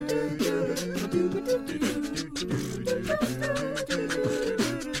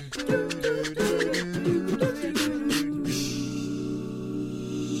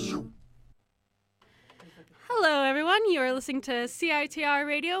listening to CITR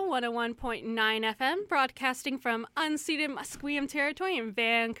Radio 101.9 FM, broadcasting from unceded Musqueam territory in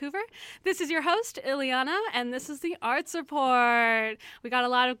Vancouver. This is your host, Ileana, and this is the Arts Report. We got a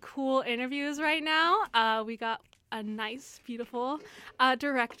lot of cool interviews right now. We got a nice, beautiful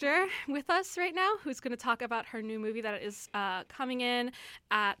director with us right now who's going to talk about her new movie that is coming in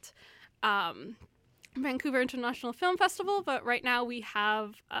at Vancouver International Film Festival. But right now we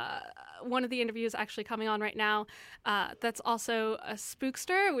have one of the interviews actually coming on right now that's also a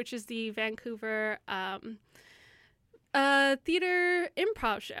Spooktober, which is the Vancouver theater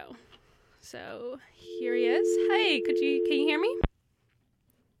improv show. So here he is. Hey, can you hear me?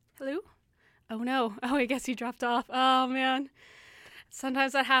 Hello? Oh no. Oh, I guess he dropped off. Oh man.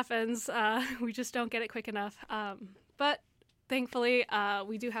 Sometimes that happens. We just don't get it quick enough. But thankfully,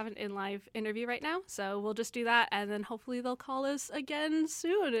 we do have an in-live interview right now, so we'll just do that, and then hopefully they'll call us again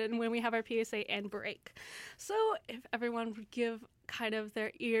soon and when we have our PSA and break. So if everyone would give kind of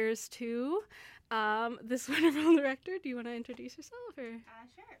their ears to this wonderful director, do you want to introduce yourself? Or?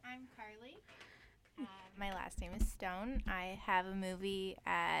 Sure. I'm Carly. My last name is Stone. I have a movie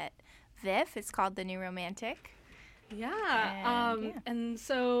at VIF. It's called The New Romantic. And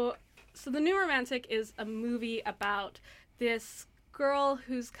so The New Romantic is a movie about this girl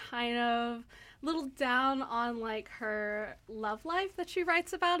who's kind of a little down on like her love life that she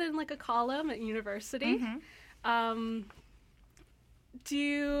writes about in like a column at university. Mm-hmm.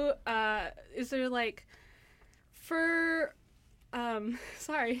 Is there like for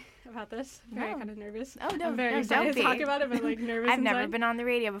sorry about this. I'm very kind of nervous. Oh, no, I'm very excited to talk about it, but like nervous. I've never been on the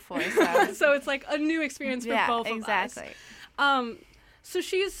radio before, so so it's like a new experience for both of us. Exactly. So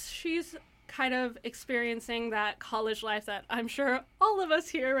she's kind of experiencing that college life that I'm sure all of us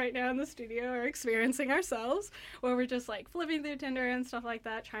here right now in the studio are experiencing ourselves, where we're just like flipping through Tinder and stuff like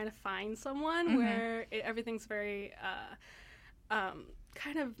that, trying to find someone. Mm-hmm. Where everything's very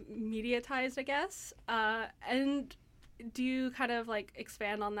kind of mediatized, I guess. And do you kind of like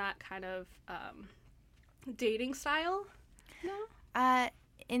expand on that kind of dating style? No?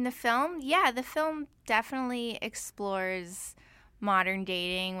 In the film, the film definitely explores modern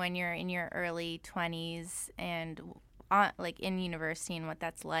dating when you're in your early 20s and like in university and what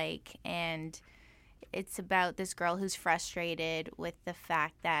that's like. And it's about this girl who's frustrated with the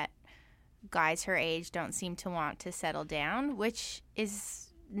fact that guys her age don't seem to want to settle down, which is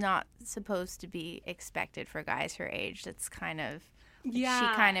not supposed to be expected for guys her age. That's kind of she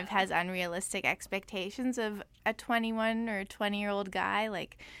kind of has unrealistic expectations of a 21 or 20-year-old guy.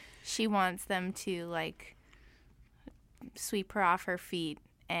 Like, she wants them to like sweep her off her feet,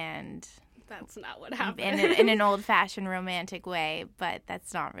 and that's not what happened in an old-fashioned romantic way. But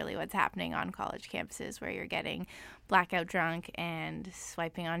that's not really what's happening on college campuses, where you're getting blackout drunk and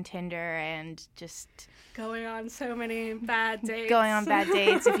swiping on Tinder and just going on so many bad dates. Going on bad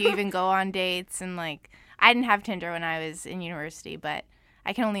dates, if you even go on dates. And like, I didn't have Tinder when I was in university, but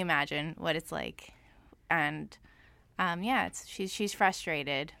I can only imagine what it's like. And she's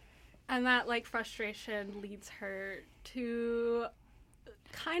frustrated. And that like frustration leads her to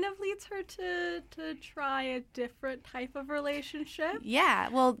try a different type of relationship. Yeah.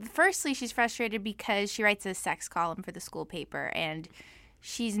 Well, firstly, she's frustrated because she writes a sex column for the school paper, and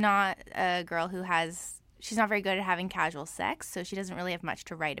she's not a girl she's not very good at having casual sex, so she doesn't really have much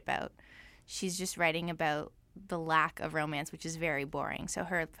to write about. She's just writing about the lack of romance, which is very boring. So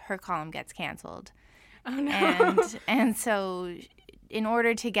her column gets canceled. Oh no. And so in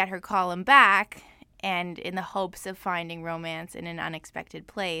order to get her column back, and in the hopes of finding romance in an unexpected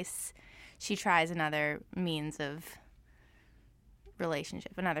place, she tries another means of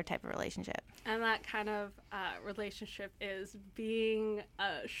relationship, another type of relationship. And that kind of relationship is being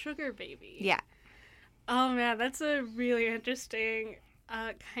a sugar baby. Yeah. Oh man, that's a really interesting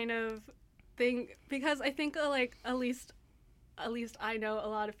kind of thing, because I think like at least I know a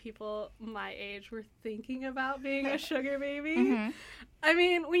lot of people my age were thinking about being a sugar baby. Mm-hmm. I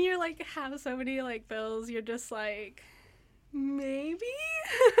mean, when you're like have so many like bills, you're just like, maybe.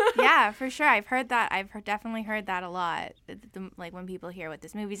 Yeah, for sure. I've heard that. Definitely heard that a lot. Like when people hear what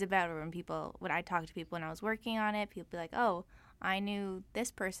this movie's about, or when I talk to people when I was working on it, people be like, "Oh, I knew this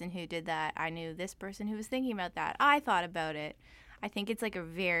person who did that. I knew this person who was thinking about that. I thought about it." I think it's like a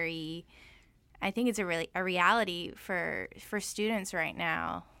reality for students right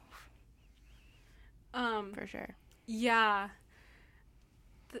now. For sure. Yeah.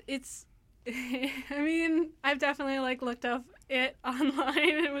 It's I mean, I've definitely like looked up it online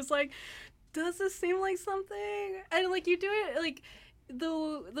and it was like, does this seem like something? And like you do it like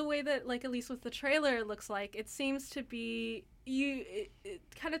the way that like at least with the trailer it looks like, it seems to be it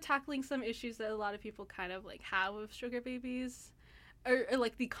kind of tackling some issues that a lot of people kind of like have with sugar babies, or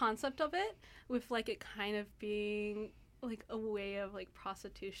like the concept of it, with like it kind of being like a way of like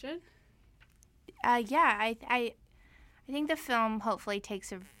prostitution. I think the film hopefully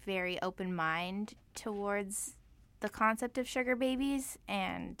takes a very open mind towards the concept of sugar babies,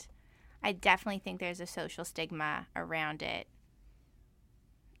 and I definitely think there's a social stigma around it,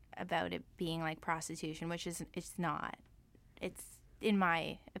 about it being like prostitution, which it's not. It's, in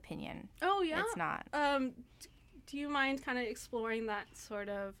my opinion. Oh yeah, it's not. Do you mind kind of exploring that sort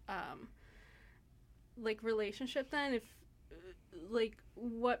of like relationship then? If like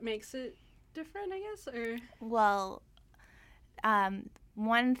what makes it different, I guess, or well,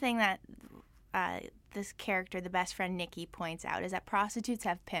 one thing that this character, the best friend Nikki, points out is that prostitutes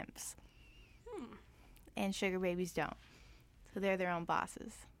have pimps, and sugar babies don't. So they're their own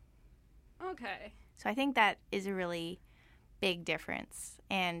bosses. Okay. So I think that is a really big difference,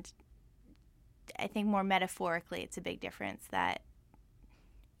 and I think more metaphorically it's a big difference that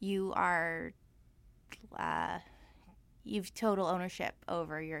you've total ownership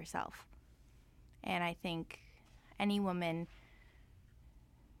over yourself. And I think any woman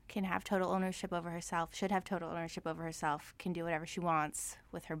can have total ownership over herself, should have total ownership over herself, can do whatever she wants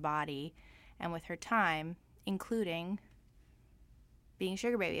with her body and with her time, including being a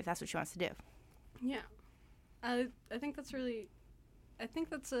sugar baby if that's what she wants to do. Yeah. I think that's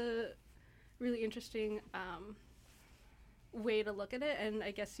a really interesting way to look at it, and I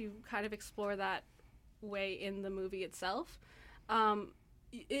guess you kind of explore that way in the movie itself.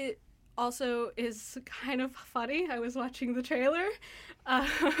 It also is kind of funny. I was watching the trailer.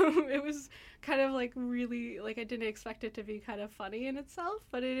 It was kind of like really, like I didn't expect it to be kind of funny in itself,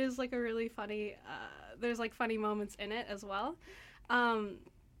 but it is like a really funny, there's like funny moments in it as well.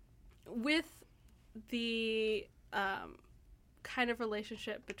 With the kind of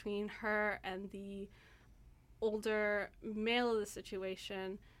relationship between her and the older male of the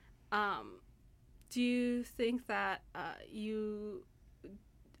situation, do you think that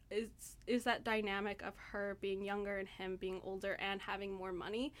is that dynamic of her being younger and him being older and having more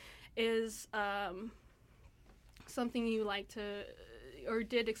money is something you like to or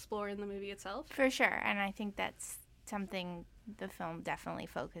did explore in the movie itself? For sure, and I think that's something the film definitely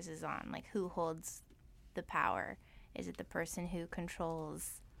focuses on, like who holds the power. Is it the person who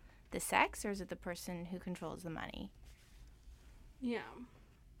controls the sex, or is it the person who controls the money? Yeah.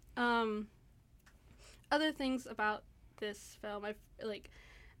 Other things about this film,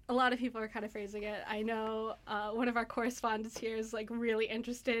 a lot of people are kind of phrasing it. I know one of our correspondents here is like really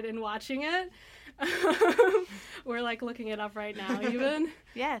interested in watching it. We're like looking it up right now even.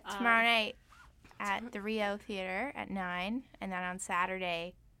 Yeah, tomorrow night at the Rio Theater at 9, and then on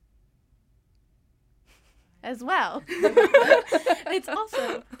Saturday as well. It's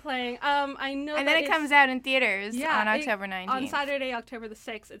also playing. I know. And then it comes out in theaters on October 19th. On Saturday, October the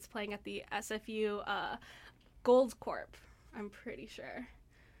 6th, it's playing at the SFU Gold Corp. I'm pretty sure.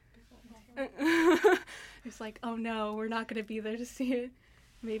 It's like, oh no, we're not going to be there to see it.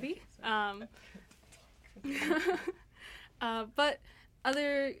 Maybe. But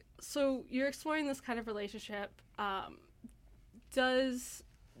so you're exploring this kind of relationship.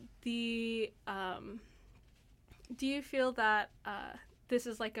 Do you feel that this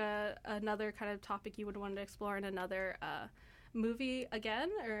is like another kind of topic you would want to explore in another movie again,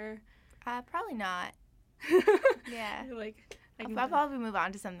 or? Probably not. Yeah. I'll probably move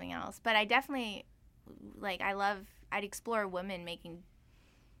on to something else. But I definitely, I'd explore women making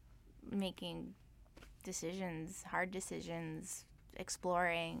decisions, hard decisions,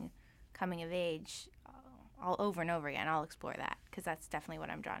 exploring coming of age all over and over again. I'll explore that because that's definitely what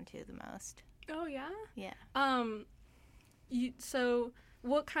I'm drawn to the most. Oh, yeah? Yeah. So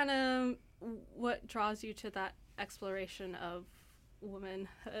what draws you to that exploration of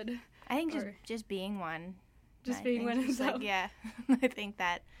womanhood? I think just being one. Just being one himself. Yeah. I think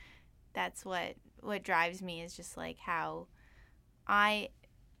that's what drives me, is just like how I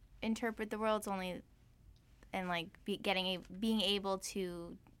interpret the world and like being able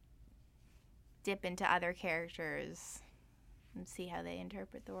to dip into other characters and see how they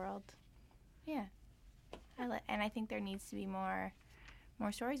interpret the world. Yeah. And I think there needs to be more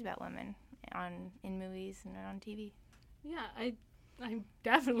stories about women in movies and on TV. Yeah, I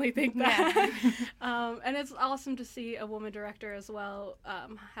definitely think that. Yeah. And it's awesome to see a woman director as well,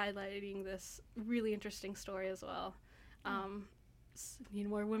 highlighting this really interesting story as well. Need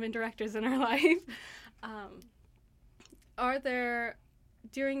more women directors in our life. Are there,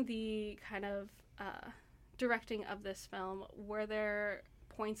 during the kind of directing of this film, were there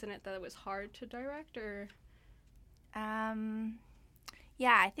points in it that it was hard to direct, or?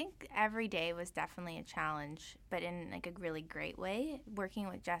 Yeah, I think every day was definitely a challenge, but in like a really great way. Working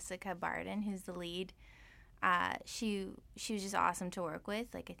with Jessica Barden, who's the lead, she was just awesome to work with.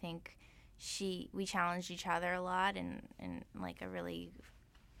 Like I think we challenged each other a lot in like a really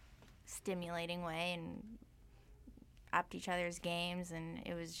stimulating way and upped each other's games, and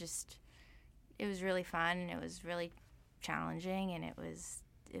it was really fun, and it was really challenging, and it was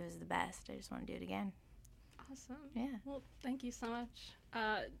the best. I just want to do it again. Awesome. Yeah. Well, thank you so much.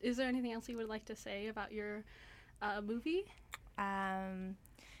 Is there anything else you would like to say about your movie?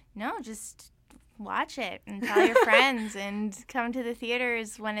 No, just watch it and tell your friends and come to the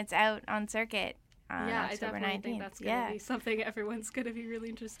theaters when it's out on circuit on October 19th. I definitely think that's going to be something everyone's going to be really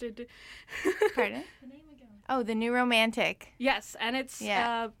interested to. Pardon? The name again? Oh, The New Romantic. Yes, and it's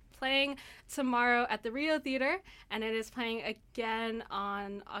playing tomorrow at the Rio Theater, and it is playing again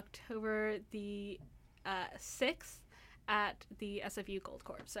on October the 6th at the SFU Gold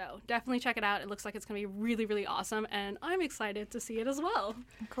Corp. So definitely check it out. It looks like it's going to be really, really awesome, and I'm excited to see it as well.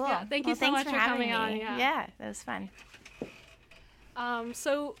 Cool. Yeah, thank you so much for coming on. Yeah, that was fun.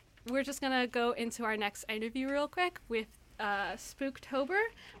 So we're just going to go into our next interview real quick with Spooktober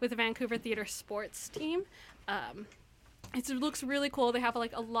with the Vancouver TheatreSports team. It looks really cool. They have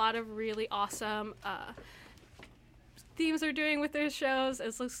like a lot of really awesome themes they're doing with their shows.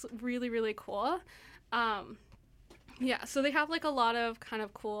 It looks really, really cool. So they have like a lot of kind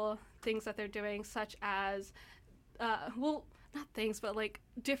of cool things that they're doing, such as, not things, but like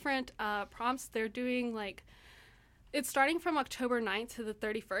different prompts. They're doing like, it's starting from October 9th to the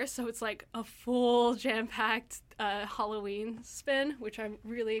 31st, so it's like a full jam-packed Halloween spin, which I'm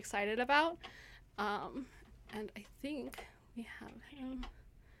really excited about. And I think we have him.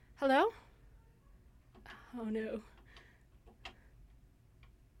 Hello? Oh no.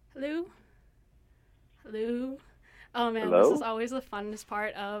 Hello? Hello? Oh man, Hello? This is always the funnest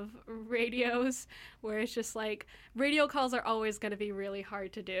part of radios, where it's just like, radio calls are always going to be really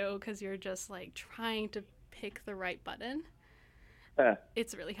hard to do because you're just like trying to pick the right button.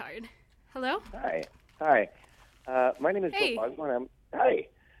 It's really hard. Hello? Hi. My name is Hey. Bill Pozzobon. Hi.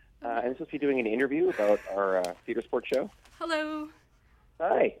 I'm supposed to be doing an interview about our TheatreSports show. Hello.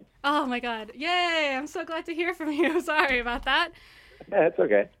 Hi. Oh my god. Yay! I'm so glad to hear from you. Sorry about that. Yeah, it's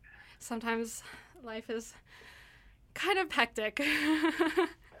okay. Sometimes life is kind of hectic.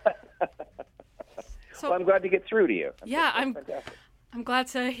 Well, I'm glad to get through to you. I'm glad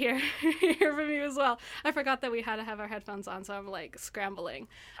to hear from you as well. I forgot that we had to have our headphones on, so I'm like scrambling.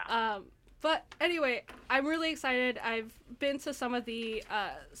 But anyway, I'm really excited. I've been to some of the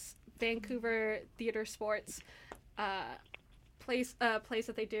Vancouver TheatreSports plays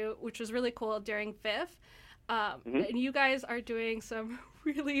that they do, which was really cool during VIFF. And you guys are doing some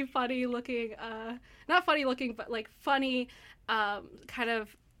really funny looking, not funny looking, but like funny kind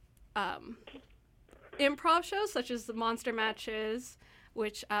of improv shows, such as the Monster Matches,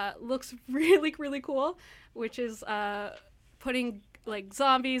 which looks really, really cool, which is putting like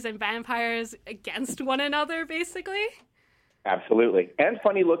zombies and vampires against one another, basically. Absolutely. And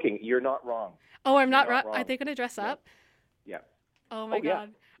funny looking. You're not wrong. Oh, I'm not wrong. Are they going to dress up? Yeah. Oh my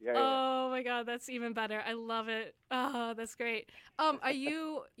god. Yeah. Oh my god, that's even better. I love it. Oh, that's great. Are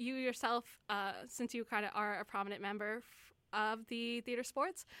you yourself, since you kind of are a prominent member of the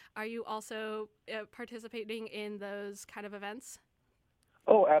TheatreSports, are you also participating in those kind of events?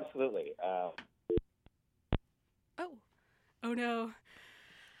 Oh, absolutely. Oh no.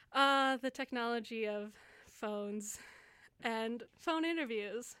 The technology of phones and phone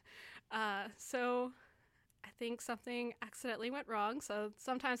interviews. So I think something accidentally went wrong. So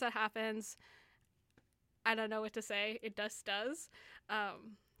sometimes that happens. I don't know what to say. It just does. Guys,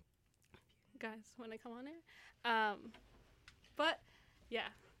 want to come on in? But yeah,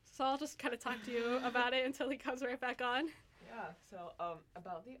 so I'll just kind of talk to you about it until he comes right back on. Yeah, so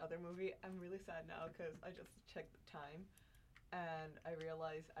about the other movie, I'm really sad now because I just checked the time and I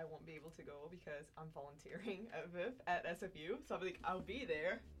realized I won't be able to go because I'm volunteering at VIF at SFU. So I'm like, I'll be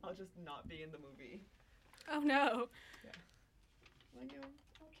there, I'll just not be in the movie. Oh no. Yeah. Like,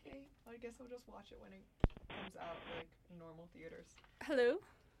 okay, I guess I'll just watch it when it comes out, like in normal theaters. Hello?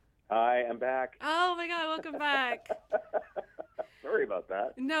 Hi, I'm back. Oh my god, welcome back. Sorry about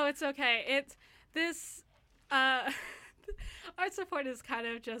that. No, it's okay. It's this art support is kind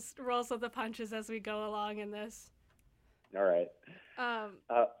of just rolls with the punches as we go along in this. All right.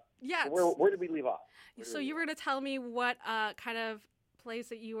 Yeah. Where did we leave off? So you were going to tell me what kind of plays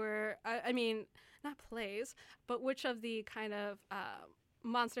that you were, I mean, not plays, but which of the kind of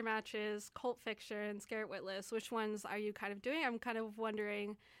Monster Matches, Cult Fiction, Scarlet Witless, which ones are you kind of doing? I'm kind of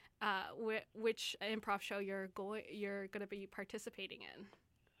wondering which improv show you're going to be participating in.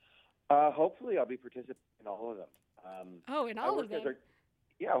 Hopefully, I'll be participating in all of them. In all of them?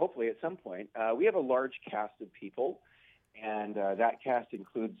 Hopefully at some point. We have a large cast of people, and that cast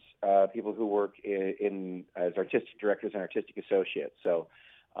includes people who work in as artistic directors and artistic associates. So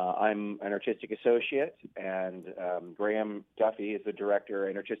I'm an artistic associate, and Graham Duffy is the director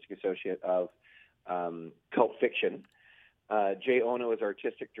and artistic associate of Cult Fiction. Jay Ono is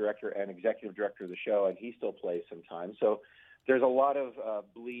artistic director and executive director of the show, and he still plays sometimes. So there's a lot of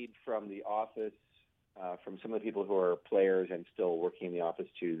bleed from the office, from some of the people who are players and still working in the office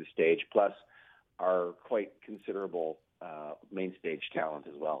to the stage, plus our quite considerable main stage talent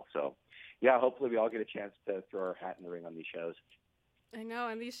as well. So, yeah, hopefully we all get a chance to throw our hat in the ring on these shows. I know,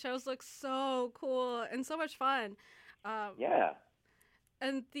 and these shows look so cool and so much fun. Yeah.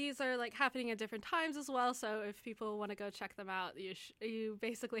 And these are like happening at different times as well. So if people want to go check them out, you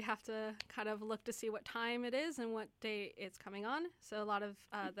basically have to kind of look to see what time it is and what day it's coming on. So a lot of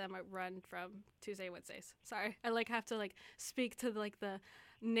them are run from Tuesday, Wednesdays. Sorry, I have to speak to the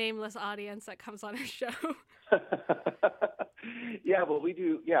nameless audience that comes on our show. Yeah, well, we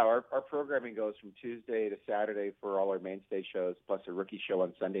do. Yeah, our programming goes from Tuesday to Saturday for all our mainstay shows, plus a rookie show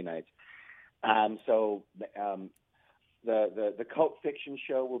on Sunday nights. The Cult Fiction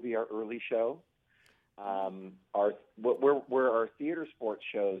show will be our early show. Where our theater sports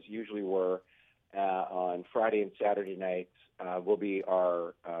shows usually were on Friday and Saturday nights will be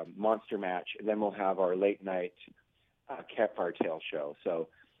our Monster Match, and then we'll have our late night Campfire Tale show. So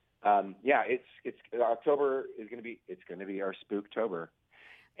it's October is going to be our Spooktober,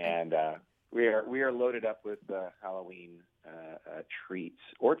 and we are loaded up with Halloween treats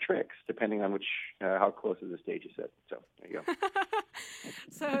or tricks, depending on how close to the stage you sit. So there you go.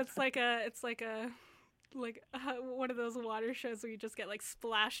 So it's like one of those water shows where you just get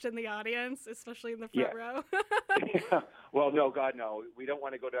splashed in the audience, especially in the front row. Yeah. Well, no, God, no. We don't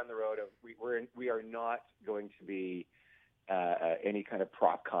want to go down the road of we are not going to be any kind of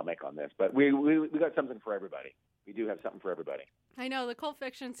prop comic on this, but we got something for everybody. We do have something for everybody. I know the Cult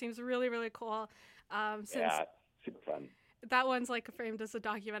Fiction seems really, really cool. Since super fun. That one's framed as a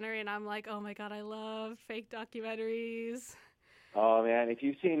documentary, and I'm like, oh my God, I love fake documentaries. Oh man, if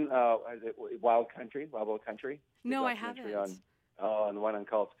you've seen Wild Wild Country? No, I haven't. And the one on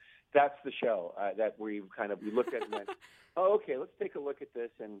cults. That's the show that we looked at and went, oh, okay, let's take a look at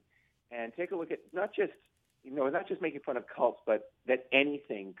this and take a look at not just making fun of cults, but that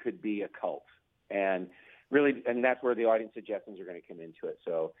anything could be a cult. And really, and that's where the audience suggestions are going to come into it.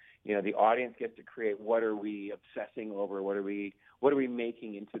 So, the audience gets to create, what are we obsessing over? What are we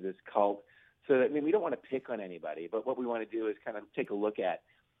making into this cult? So that, we don't want to pick on anybody, but what we want to do is kind of take a look at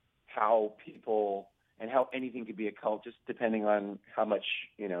how people and how anything could be a cult, just depending on how much,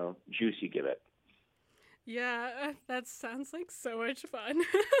 juice you give it. Yeah, that sounds like so much fun.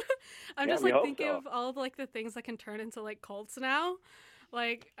 I'm just thinking of all of the things that can turn into cults now.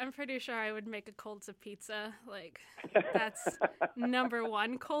 I'm pretty sure I would make a cult of pizza. That's number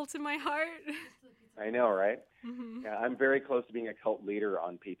one cult in my heart. I know, right? Mm-hmm. Yeah, I'm very close to being a cult leader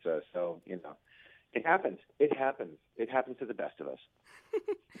on pizza, so it happens. It happens. It happens to the best of us.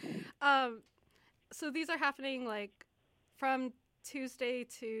 So these are happening from Tuesday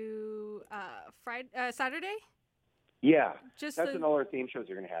to Saturday. Yeah, that's when all our theme shows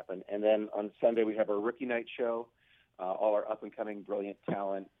are going to happen, and then on Sunday we have our rookie night show. All our up and coming brilliant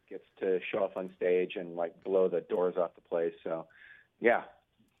talent gets to show up on stage and blow the doors off the place. So, yeah.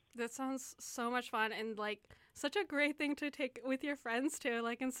 That sounds so much fun and such a great thing to take with your friends too.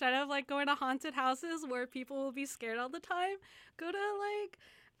 Instead of going to haunted houses where people will be scared all the time, go to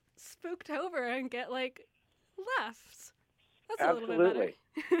Spooktober and get laughs. That's absolutely. A little bit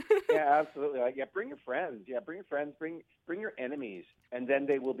better. Yeah, absolutely. Bring your friends. Yeah, bring your friends. Bring your enemies, and then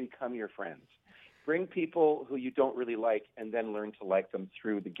they will become your friends. Bring people who you don't really like, and then learn to like them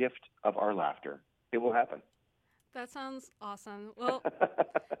through the gift of our laughter. It will happen. That sounds awesome. Well,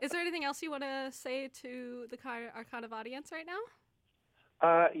 is there anything else you want to say to our kind of audience right now?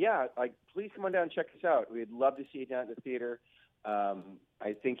 Please come on down and check us out. We'd love to see you down at the theater.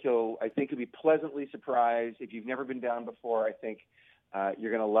 I think you'll be pleasantly surprised. If you've never been down before, I think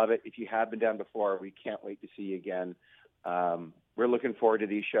you're going to love it. If you have been down before, we can't wait to see you again. We're looking forward to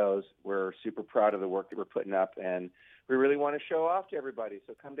these shows. We're super proud of the work that we're putting up, and we really want to show off to everybody.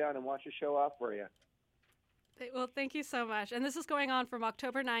 So come down and watch us show off for you. Well, thank you so much. And this is going on from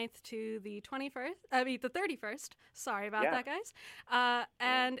October 9th to the 31st. Sorry about that, guys.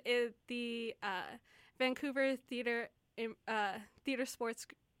 And the Vancouver TheatreSports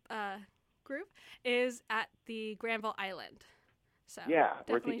group is at the Granville Island. So Yeah,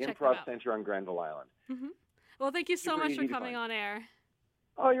 we're at the definitely check that Improv out. Center on Granville Island. Hmm. Well, thank you so Super much easy for to coming find. on air.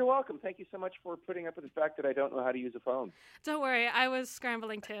 Oh, you're welcome. Thank you so much for putting up with the fact that I don't know how to use a phone. Don't worry, I was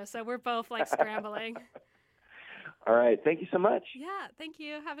scrambling too, so we're both like scrambling. All right. Thank you so much. Yeah, thank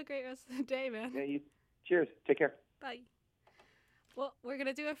you. Have a great rest of the day, man. Yeah, cheers. Take care. Bye. Well, we're going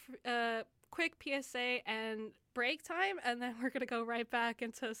to do a quick PSA and break time, and then we're going to go right back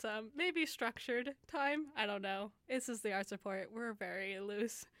into some maybe structured time. I don't know. This is the Arts Report. We're very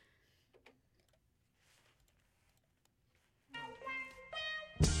loose.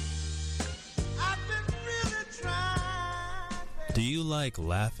 Do you like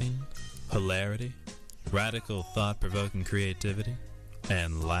laughing, hilarity, radical thought-provoking creativity,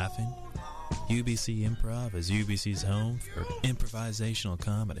 and laughing? UBC Improv is UBC's home for improvisational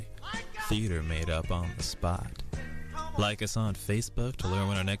comedy, theater made up on the spot. Like us on Facebook to learn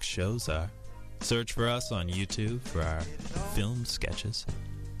when our next shows are. Search for us on YouTube for our film sketches.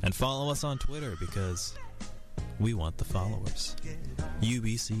 And follow us on Twitter because we want the followers.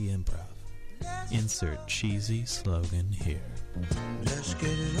 UBC Improv. Insert cheesy slogan here. Let's get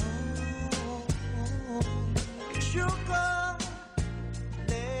it on. Sugar,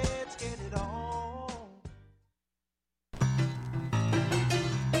 let's get it on.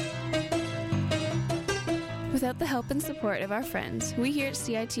 Without the help and support of our friends, we here at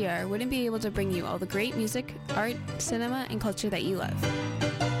CITR wouldn't be able to bring you all the great music, art, cinema, and culture that you love.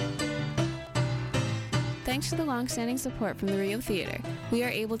 Thanks to the long-standing support from the Rio Theatre, we are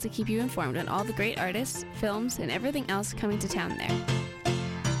able to keep you informed on all the great artists, films, and everything else coming to town there.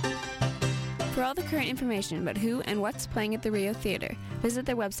 For all the current information about who and what's playing at the Rio Theatre, visit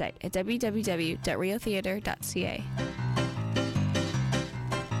their website at www.riotheatre.ca.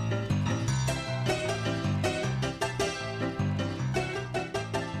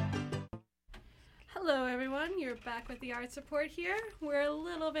 Hello, everyone. You're back with the Arts Report here. We're a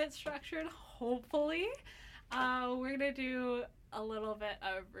little bit structured, hopefully. We're going to do a little bit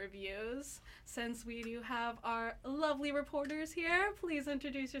of reviews since we do have our lovely reporters here. Please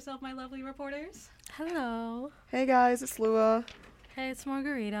introduce yourself, my lovely reporters. Hello. Hey guys, it's Lua. Hey, it's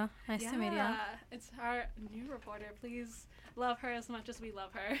Margarita. Nice to meet you. Yeah, it's our new reporter. Please love her as much as we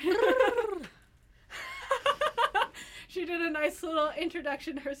love her. She did a nice little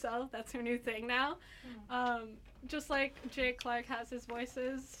introduction herself. That's her new thing now. Just like Jake Clark has his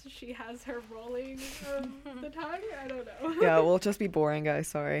voices, she has her rolling of the tongue. I don't know. Yeah, we'll just be boring, guys.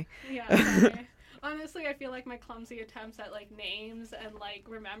 Sorry. Yeah, sorry. Honestly, I feel like my clumsy attempts at like names and like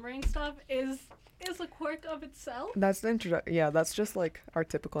remembering stuff is a quirk of itself. That's the Yeah, that's just like our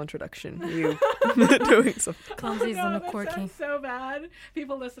typical introduction. You doing something. Clumsy's Oh, no, and a that quirky. sounds so bad.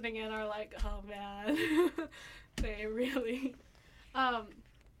 People listening in are like, oh man, they really.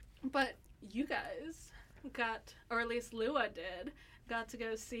 But you guys got, or at least Lua did, got to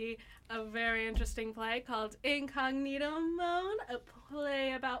go see a very interesting play called Incognito Mode, a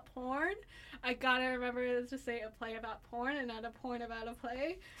play about porn. I gotta remember to say a play about porn and not a porn about a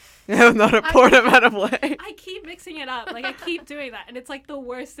play. No, not a porn about a play. I keep mixing it up. Like, I keep doing that, and it's like the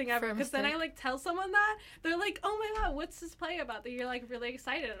worst thing ever. Because then I like tell someone that, they're like, oh my god, what's this play about that you're like really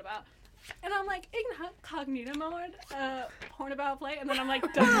excited about? And I'm like, Incognito Mode, porn about play, and then I'm like,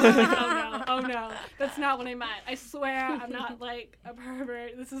 oh no, that's not what I meant. I swear I'm not like a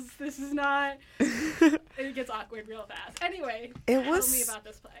pervert. This is not. It gets awkward real fast. Anyway, tell me about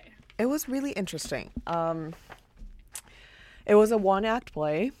this play. It was really interesting. It was a one-act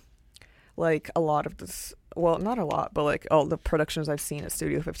play. Like a lot of this, well, not a lot, but like all the productions I've seen at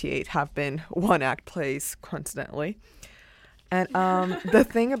Studio 58 have been one-act plays coincidentally. And the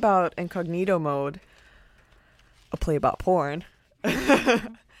thing about Incognito Mode, a play about porn,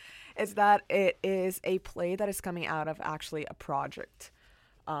 is that it is a play that is coming out of actually a project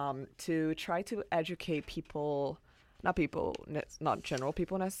to try to educate people, not general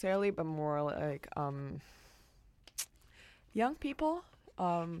people necessarily, but more like young people,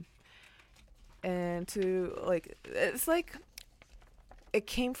 and to like, it's like it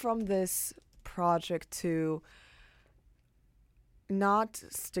came from this project to not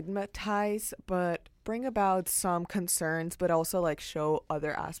stigmatize, but bring about some concerns, but also like show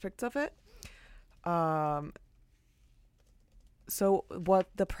other aspects of it. So what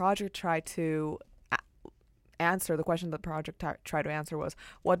the project tried to answer, the question the project tried to answer was,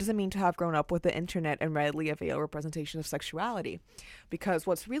 what does it mean to have grown up with the internet and readily available representation of sexuality? Because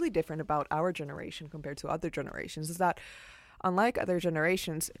what's really different about our generation compared to other generations is that unlike other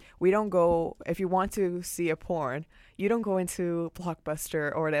generations, we don't go, if you want to see a porn, you don't go into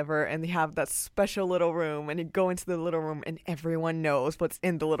Blockbuster or whatever and they have that special little room and you go into the little room and everyone knows what's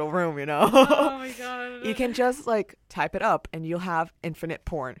in the little room, you know? Oh my god. You can just like type it up and you'll have infinite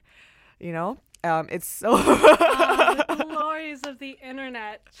porn, you know? It's so The glories of the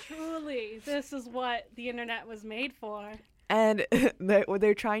internet. Truly, this is what the internet was made for. And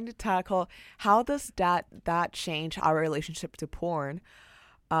they're trying to tackle how does that change our relationship to porn,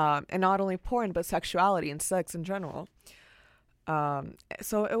 and not only porn but sexuality and sex in general.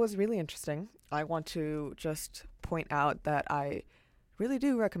 So it was really interesting. I want to just point out that I really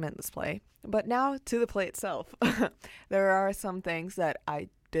do recommend this play. But now to the play itself. There are some things that I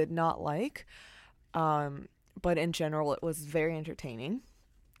did not like, but in general it was very entertaining.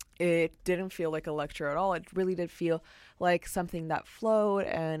 It didn't feel like a lecture at all. It really did feel like something that flowed,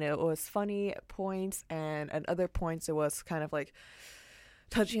 and it was funny at points, and at other points it was kind of like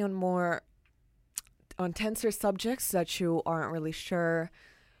touching on tenser subjects that you aren't really sure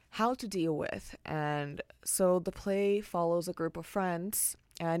how to deal with. And so the play follows a group of friends,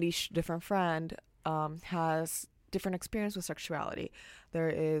 and each different friend has different experience with sexuality. There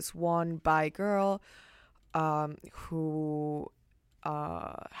is one bi girl who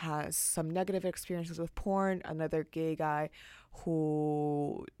has some negative experiences with porn, another gay guy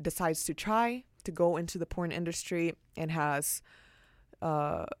who decides to try to go into the porn industry and has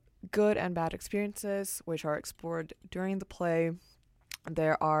good and bad experiences, which are explored during the play.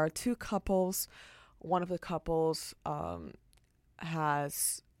 There are two couples. One of the couples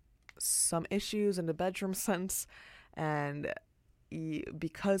has some issues in the bedroom sense, and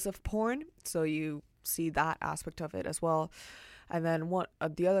because of porn, so you see that aspect of it as well. And then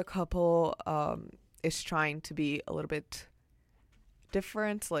the other couple is trying to be a little bit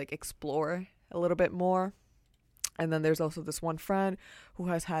different, like explore a little bit more. And then there's also this one friend who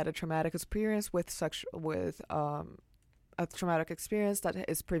has had a traumatic experience a traumatic experience that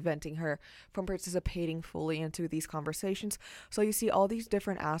is preventing her from participating fully into these conversations. So you see all these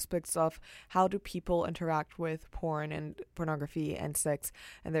different aspects of how do people interact with porn and pornography and sex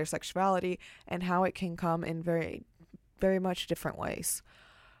and their sexuality, and how it can come in very, very much different ways.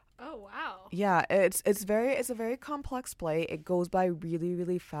 Oh wow. Yeah, it's a very complex play. It goes by really,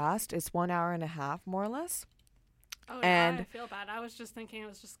 really fast. It's 1 hour and a half, more or less. Oh, and yeah, I feel bad. I was just thinking it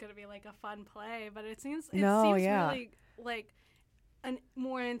was just gonna be like a fun play, but it seems yeah. really like a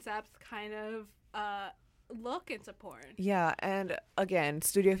more in-depth kind of look into porn. Yeah, and again,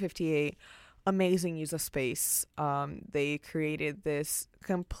 Studio 58, amazing use of space. They created this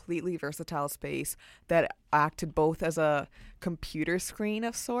completely versatile space that acted both as a computer screen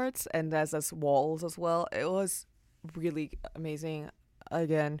of sorts and as walls as well. It was really amazing.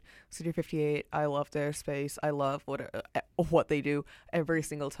 Again, Studio 58, I love their space. I love what they do every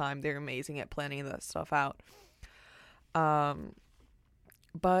single time. They're amazing at planning that stuff out.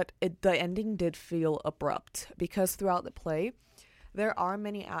 But the ending did feel abrupt because throughout the play, there are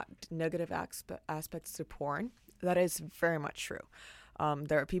many negative aspects to porn. That is very much true.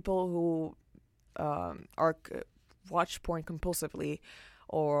 There are people who watch porn compulsively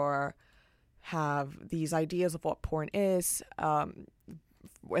or have these ideas of what porn is,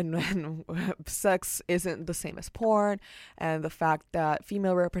 when sex isn't the same as porn, and the fact that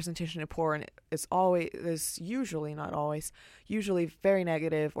female representation in porn is usually, not always, usually very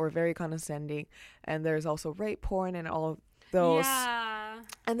negative or very condescending. And there's also rape porn and all of those. Yeah.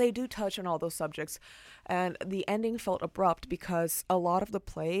 And they do touch on all those subjects. And the ending felt abrupt because a lot of the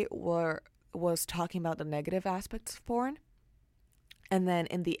play was talking about the negative aspects of porn. And then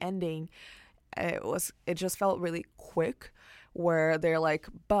in the ending, it just felt really quick, where they're like,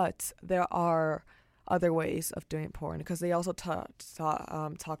 but there are other ways of doing porn, because they also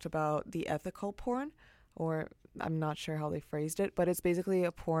talked about the ethical porn, or I'm not sure how they phrased it, but it's basically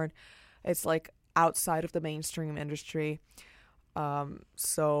a porn. It's like outside of the mainstream industry.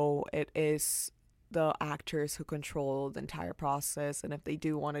 So it is the actors who control the entire process, and if they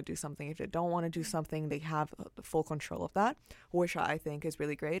do want to do something, if they don't want to do something, they have the full control of that, which I think is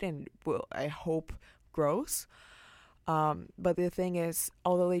really great and I hope grows. But the thing is,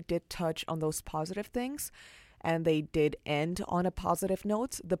 although they did touch on those positive things and they did end on a positive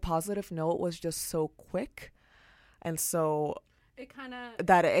note, the positive note was just so quick, and so it kind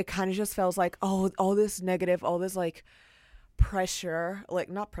of just feels like, oh, all this negative, all this like pressure, like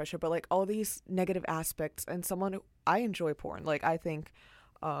not pressure, but like all these negative aspects. And someone who, I enjoy porn, like I think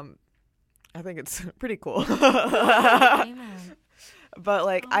it's pretty cool. But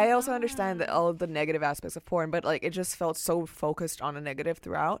like, Oh I my also understand that God. all of the negative aspects of porn, but like, it just felt so focused on a negative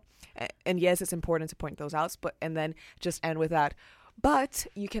throughout. And yes, it's important to point those out, but and then just end with that. But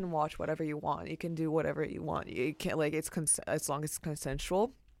you can watch whatever you want. You can do whatever you want. You can like as long as it's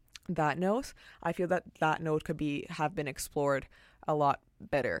consensual. That note, I feel that that note could have been explored a lot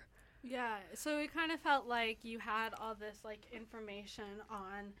better. Yeah, so it kind of felt like you had all this like information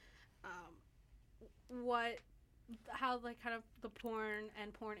on how like kind of the porn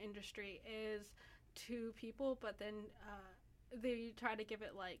industry is to people, but then they try to give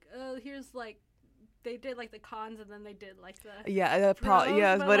it like, oh, here's like they did like the cons and then they did like the pros,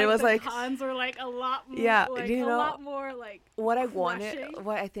 Yes, but it was the like cons were like a lot more, yeah, like you know, a lot more like what I crushing. wanted,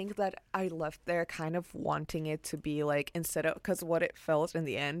 what I think that I left there kind of wanting it to be like, instead of, because what it felt in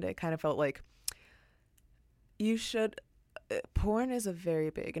the end, it kind of felt like porn is a very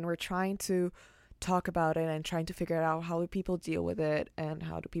big, and we're trying to talk about it and trying to figure out how do people deal with it and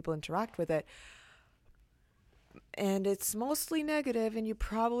how do people interact with it. And it's mostly negative, and you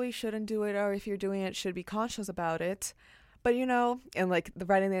probably shouldn't do it, or if you're doing it, should be conscious about it. But and like the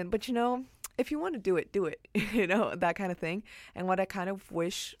right in the end, but if you want to do it, that kind of thing. And what I kind of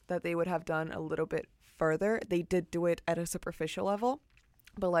wish that they would have done a little bit further, they did do it at a superficial level,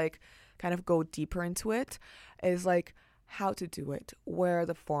 but like kind of go deeper into it, is like how to do it, where are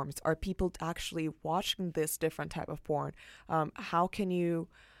the forms, are people actually watching this different type of porn, how can you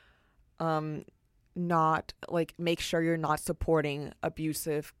not like make sure you're not supporting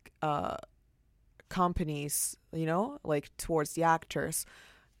abusive companies, like towards the actors,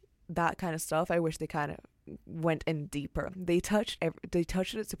 that kind of stuff. I wish they kind of went in deeper. They touched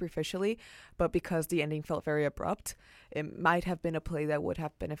it superficially, but because the ending felt very abrupt, it might have been a play that would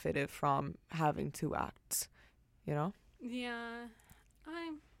have benefited from having 2 acts, Yeah,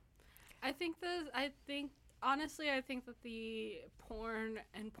 honestly, I think that the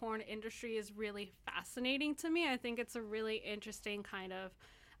porn industry is really fascinating to me. I think it's a really interesting kind of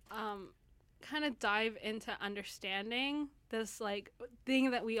dive into understanding this like thing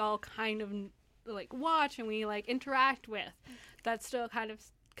that we all kind of like watch and we like interact with. That's still kind of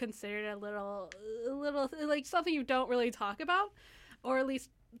considered a little like something you don't really talk about, or at least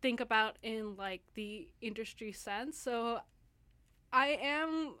think about in like the industry sense. So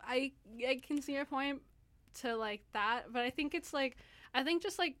I can see your point to like that, but I think it's like,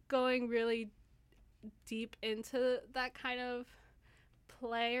 just like going really deep into that kind of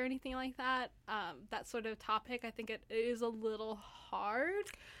play or anything like that, that sort of topic, I think it is a little hard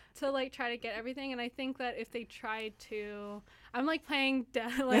to like try to get everything. And I think that if they tried to, I'm like playing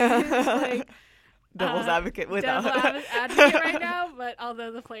like devil's advocate with advocate right now, but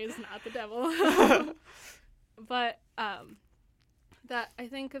although the play is not the devil, but that I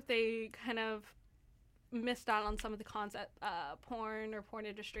think if they kind of missed out on some of the cons that porn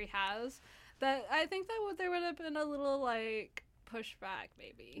industry has, that I think that there would have been a little like pushback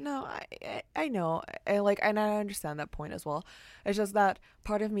maybe. No, I know, and I understand that point as well. It's just that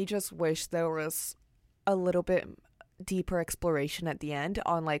part of me just wish there was a little bit deeper exploration at the end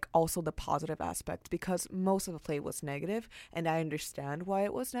on like also the positive aspects, because most of the play was negative, and I understand why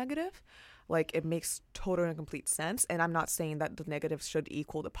it was negative. Like, it makes total and complete sense, and I'm not saying that the negatives should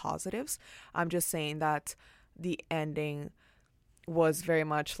equal the positives. I'm just saying that the ending was very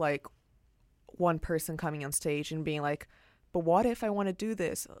much like one person coming on stage and being like, but what if I want to do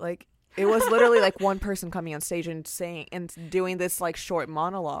this? Like, it was literally like one person coming on stage and saying and doing this like short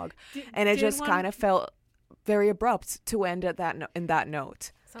monologue, and it just kind of felt very abrupt to end at that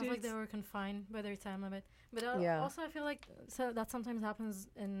note. Sounds like they were confined by their time limit. But also I feel like that sometimes happens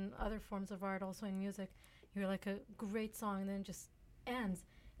in other forms of art, also in music. You're like a great song and then it just ends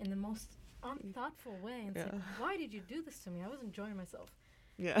in the most unthoughtful way. And it's like, why did you do this to me? I was enjoying myself.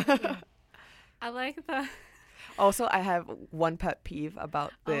 Yeah. I like that. Also, I have one pet peeve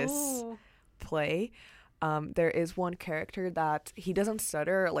about this play. There is one character that he doesn't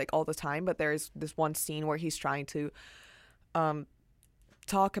stutter like all the time, but there's this one scene where he's trying to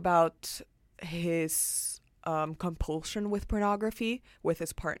talk about his compulsion with pornography with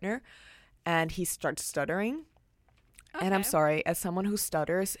his partner, and he starts stuttering. Okay. And I'm sorry, as someone who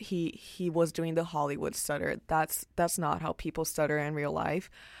stutters, he was doing the Hollywood stutter. That's not how people stutter in real life.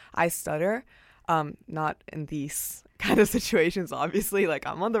 I stutter, not in these kind of situations, obviously. Like,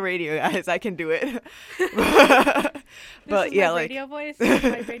 I'm on the radio, guys, I can do it. But yeah, like radio voice,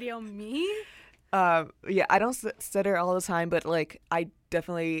 my radio me. Yeah, I don't stutter all the time, but like I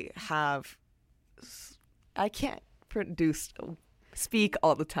definitely have. I can't speak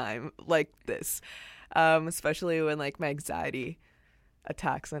all the time like this, especially when like my anxiety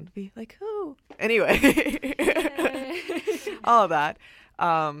attacks and be like, oh, Woo! Anyway, all of that.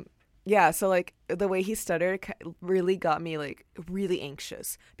 Yeah, so like the way he stuttered really got me like really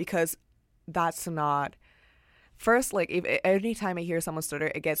anxious because that's not. First, like if any time I hear someone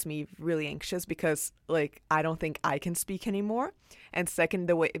stutter, it gets me really anxious because like I don't think I can speak anymore. And second,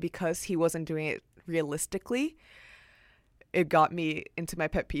 the way because he wasn't doing it realistically, it got me into my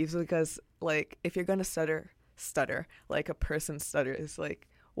pet peeves because like if you're gonna stutter like a person stutters, like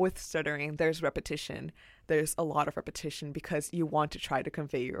with stuttering there's repetition. There's a lot of repetition because you want to try to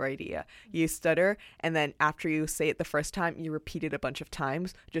convey your idea. You stutter, and then after you say it the first time, you repeat it a bunch of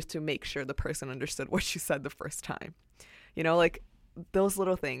times just to make sure the person understood what you said the first time. You know, like those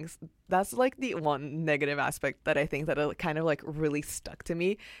little things. That's like the one negative aspect that I think that it kind of like really stuck to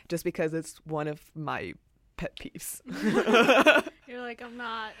me just because it's one of my pet peeves. You're like, I'm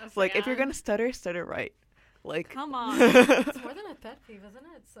not a fan. Like if you're going to stutter right. Like come on. It's more than a pet peeve, isn't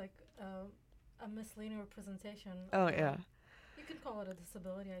it? It's like a misleading representation. Oh, yeah. You could call it a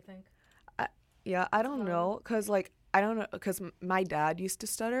disability, I think. I don't know, because, like, I don't know, because my dad used to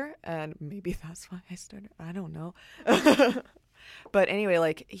stutter, and maybe that's why I stutter. I don't know. But anyway,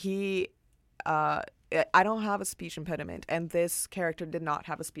 like, I don't have a speech impediment, and this character did not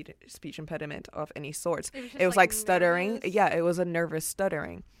have a speech impediment of any sorts. It was like stuttering. Nervous. Yeah, it was a nervous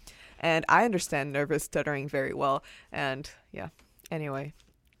stuttering. And I understand nervous stuttering very well. And, yeah, anyway.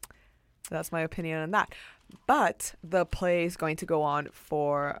 That's my opinion on that. But the play is going to go on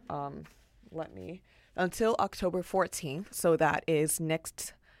for, until October 14th. So that is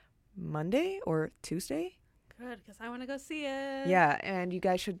next Monday or Tuesday. Good, because I want to go see it. Yeah, and you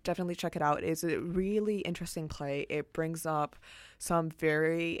guys should definitely check it out. It's a really interesting play. It brings up some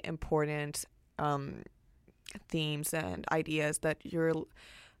very important themes and ideas that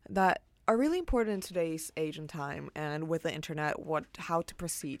are really important in today's age and time, and with the internet, how to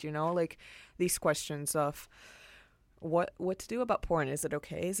proceed, you know, like these questions of what to do about porn. Is it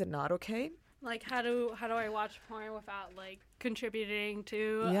okay? Is it not okay? Like how do I watch porn without like contributing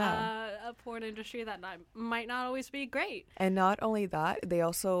to a porn industry that might not always be great? And not only that, they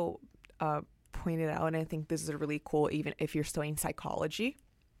also pointed out, and I think this is really cool, even if you're studying psychology,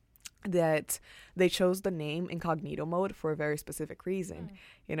 that they chose the name Incognito Mode for a very specific reason.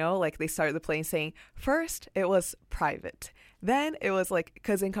 You know, like they started the play saying first it was private, then it was like,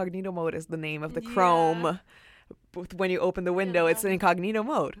 because Incognito Mode is the name of the Chrome. When you open the window, it's an incognito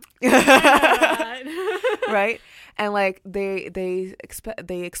mode. Right? And like they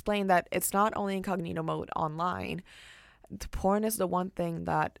explain that it's not only incognito mode online. The porn is the one thing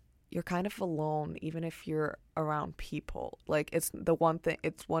that you're kind of alone, even if you're around people. Like it's the one thing.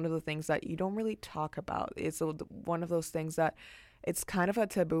 It's one of the things that you don't really talk about. It's one of those things that it's kind of a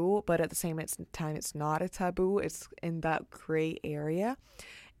taboo, but at the same time, it's not a taboo. It's in that gray area.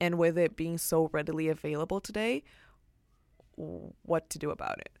 And with it being so readily available today, what to do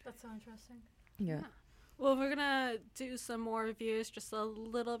about it? That's so interesting. Yeah. Well, we're going to do some more reviews just a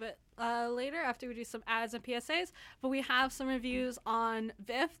little bit later after we do some ads and PSAs. But we have some reviews on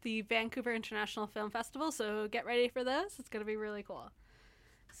VIF, the Vancouver International Film Festival. So get ready for this. It's going to be really cool.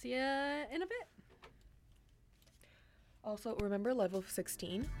 See ya in a bit. Also, remember Level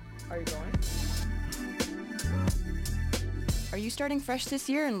 16? Are you going? Are you starting fresh this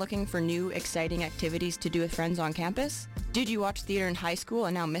year and looking for new, exciting activities to do with friends on campus? Did you watch theater in high school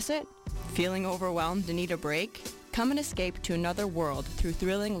and now miss it? Feeling overwhelmed and need a break? Come and escape to another world through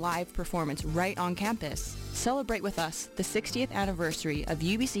thrilling live performance right on campus. Celebrate with us the 60th anniversary of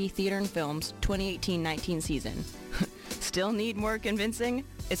UBC Theater and Film's 2018-19 season. Still need more convincing?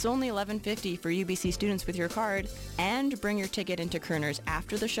 It's only $11.50 for UBC students with your card, and bring your ticket into Kerner's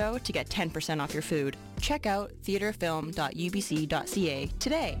after the show to get 10% off your food. Check out theaterfilm.ubc.ca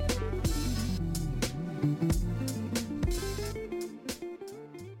today.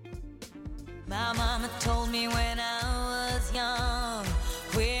 My mama told me when I was young,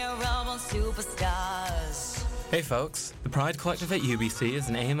 we're all born superstars. Hey folks, the Pride Collective at UBC is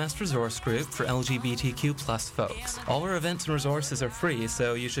an AMS resource group for LGBTQ plus folks. All our events and resources are free,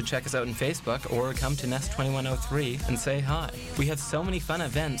 so you should check us out on Facebook or come to Nest 2103 and say hi. We have so many fun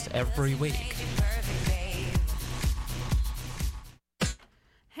events every week.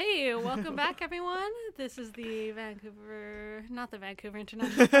 Hey, welcome back, everyone. This is the not the Vancouver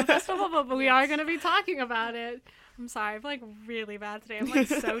International Film Festival, but we are going to be talking about it. I'm sorry, I'm like really bad today. I'm like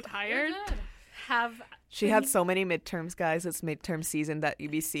so tired. She had so many midterms, guys. It's midterm season at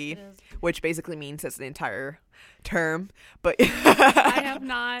UBC, which basically means it's the entire term. But I have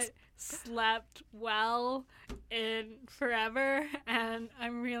not slept well in forever, and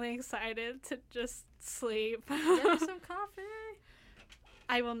I'm really excited to just sleep. Get me some coffee.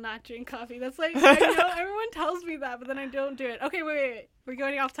 I will not drink coffee. That's like, I know everyone tells me that, but then I don't do it. Okay, wait. We're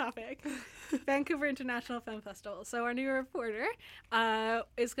going off topic. Vancouver International Film Festival. So our new reporter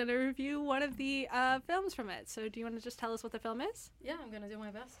is going to review one of the films from it. So do you want to just tell us what the film is? Yeah, I'm going to do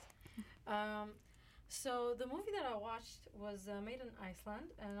my best. So the movie that I watched was made in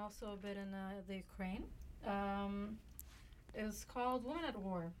Iceland and also a bit in the Ukraine. It was called Women at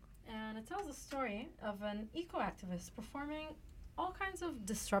War. And it tells the story of an eco-activist performing all kinds of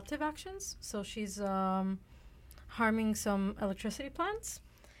disruptive actions. So she's harming some electricity plants.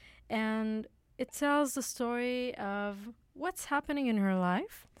 And it tells the story of what's happening in her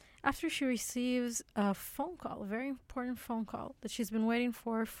life after she receives a phone call, a very important phone call that she's been waiting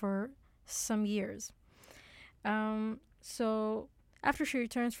for some years. So after she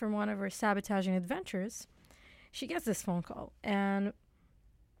returns from one of her sabotaging adventures, she gets this phone call. And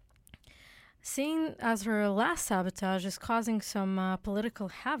seeing as her last sabotage is causing some political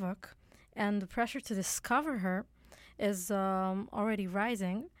havoc and the pressure to discover her is already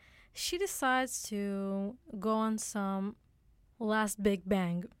rising, she decides to go on some last big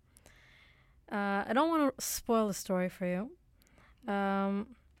bang. I don't want to spoil the story for you,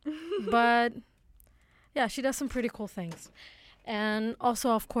 but yeah, she does some pretty cool things. And also,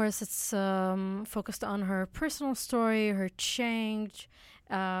 of course, it's focused on her personal story, her change,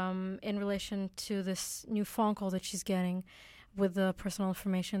 in relation to this new phone call that she's getting with the personal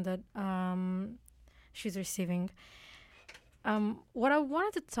information that she's receiving. What I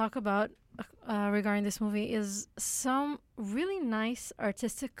wanted to talk about regarding this movie is some really nice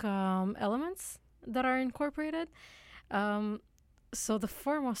artistic elements that are incorporated. So the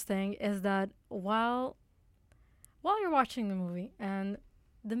foremost thing is that while you're watching the movie and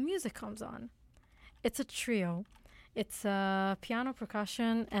the music comes on, it's a trio. It's piano,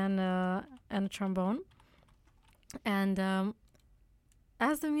 percussion, and a trombone. And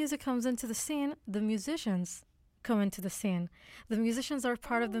as the music comes into the scene, the musicians come into the scene. The musicians are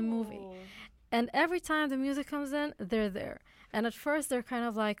part of the movie. And every time the music comes in, they're there. And at first, they're kind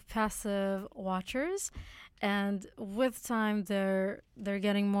of like passive watchers. And with time, they're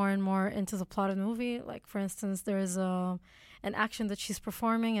getting more and more into the plot of the movie. Like, for instance, there's an action that she's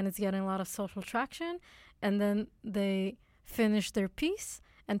performing, and it's getting a lot of social traction. And then they finish their piece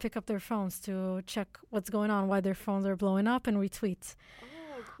and pick up their phones to check what's going on, why their phones are blowing up, and retweet.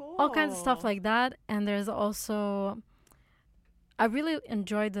 Oh, cool. All kinds of stuff like that. And there's also... I really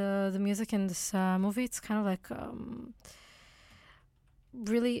enjoyed the music in this movie. It's kind of like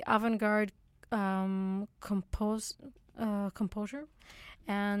really avant-garde composure.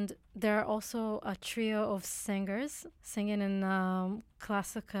 And there are also a trio of singers singing in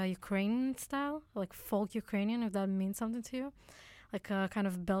classic Ukrainian style, like folk Ukrainian, if that means something to you. Like a kind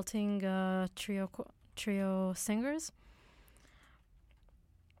of belting trio singers.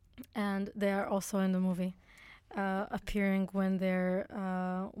 And they are also in the movie, appearing when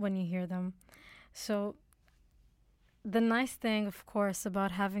you hear them. So the nice thing, of course,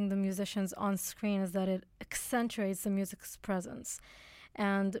 about having the musicians on screen is that it accentuates the music's presence.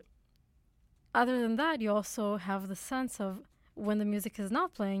 And other than that, you also have the sense of when the music is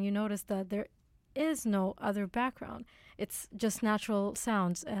not playing, you notice that there is no other background. It's just natural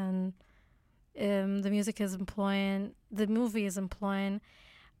sounds. And the movie is employing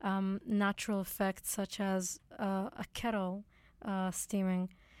natural effects such as a kettle steaming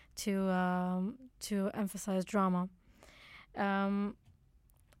to emphasize drama.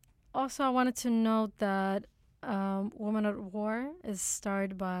 Also, I wanted to note that Woman at War is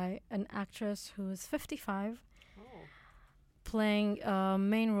starred by an actress who is 55, playing a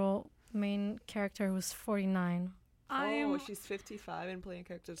main character who's 49. She's 55 and playing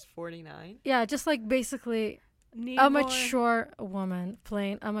characters 49? Yeah, just like basically a mature woman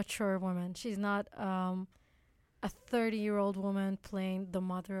playing a mature woman. She's not a 30-year-old woman playing the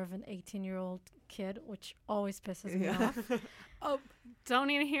mother of an 18-year-old kid, which always pisses me off. Oh, don't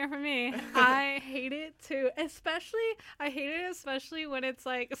even hear from me. I hate it too. I hate it especially when it's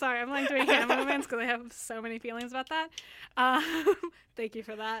like, sorry, I'm like doing hand movements because I have so many feelings about that. Thank you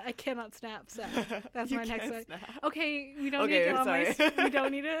for that. I cannot snap, so that's my next one. Okay, we don't need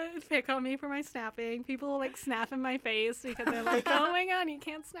to pick on me for my snapping. People will like snap in my face because they're like, oh my god, you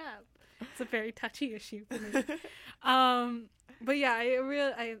can't snap. It's a very touchy issue for me. But yeah,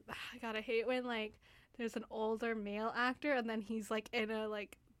 I hate when like there's an older male actor and then he's like in a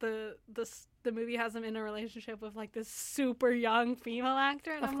like the movie has him in a relationship with like this super young female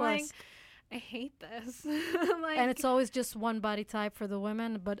actor, and I'm like, I hate this. Like, and it's always just one body type for the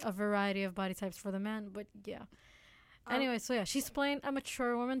women, but a variety of body types for the men. But yeah. Anyway, so yeah, she's playing a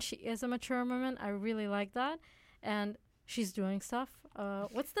mature woman. She is a mature woman. I really like that. And she's doing stuff.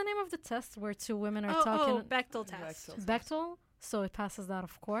 What's the name of the test where two women are talking? Bechdel test. Bechdel. So it passes that,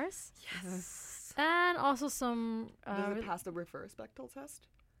 of course. Yes. And also some. Does it pass the reverse Bechdel test?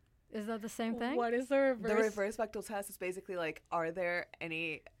 Is that the same thing? What is the reverse? The reverse Bechdel test is basically like, are there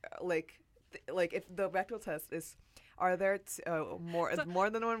any like if the Bechdel test is, are there more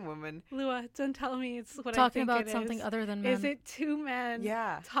than one woman? Lua, don't tell me it's what talking I think about it something is. other than men. Is it two men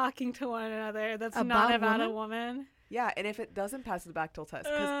talking to one another that's About not about women? a woman? Yeah, and if it doesn't pass the Bechdel test,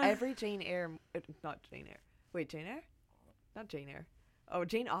 because every Jane Eyre, not Jane Eyre. Wait, Jane Eyre? Not Jane Eyre. Oh,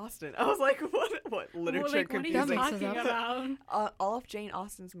 Jane Austen. I was like, what literature What are you confusing. talking about? All of Jane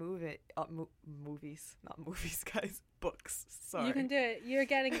Austen's movies, not movies, guys, books. Sorry. You can do it. You're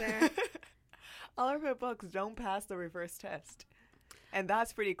getting there. All of her books don't pass the reverse test. And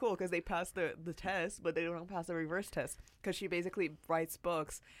that's pretty cool because they pass the test, but they don't pass the reverse test. Because she basically writes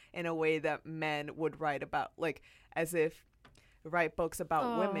books in a way that men would write about, like, as if write books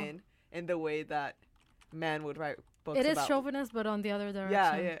about women in the way that men would write books about. It is chauvinist, but on the other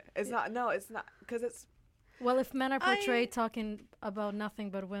direction. Yeah. It's not, because it's... Well, if men are portrayed talking about nothing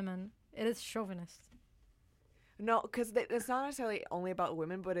but women, it is chauvinist. No, because it's not necessarily only about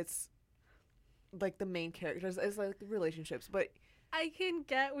women, but it's, like, the main characters. It's, like, the relationships, but... I can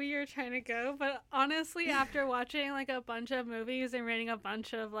get where you're trying to go, but honestly, after watching like a bunch of movies and reading a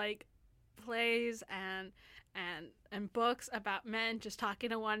bunch of like plays and books about men just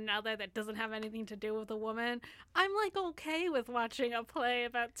talking to one another that doesn't have anything to do with a woman, I'm like okay with watching a play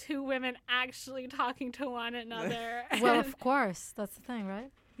about two women actually talking to one another. Well, of course, that's the thing,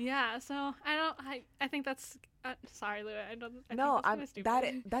 right? Yeah, so I think that's sorry, Lua. I think no, that's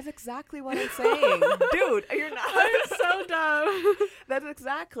stupid. That's exactly what I'm saying, dude. You're not. I'm so dumb. That's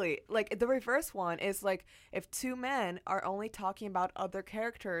exactly like the reverse one is like if two men are only talking about other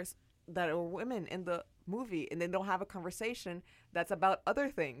characters that are women in the movie and they don't have a conversation that's about other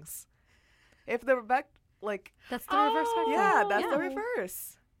things. If the that's the reverse. Yeah, that's the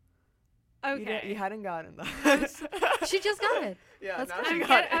reverse. Okay. You hadn't gotten that. She just got it. Yeah,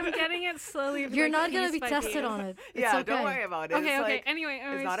 I'm getting it slowly. You're not going to be tested on it. Yeah, okay. don't worry about it. Okay. Like, anyway,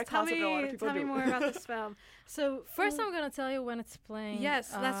 it's not a concept that a lot of people tell me do. more about this film. So first, I'm going to tell you when it's playing. Yes,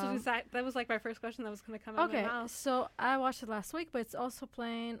 that was like my first question that was going to come out of my mouth. Okay, so I watched it last week, but it's also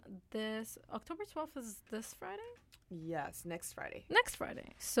playing this October 12th is this Friday? Yes, next Friday. Next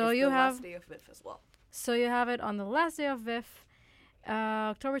Friday. So it's you the have last day of VIF as well. So you have it on the last day of VIF,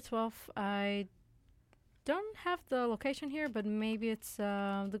 October 12th. I don't have the location here, but maybe it's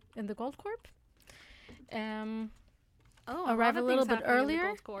in the Gold Corp. Arrive a little bit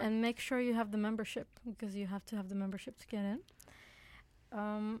earlier and make sure you have the membership because you have to have the membership to get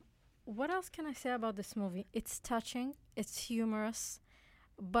in. What else can I say about this movie? It's touching, it's humorous,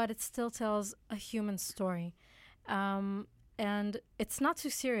 but it still tells a human story. And it's not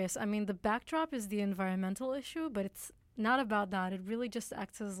too serious. I mean, the backdrop is the environmental issue, but it's not about that. It really just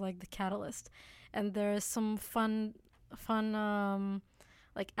acts as like the catalyst. And there's some fun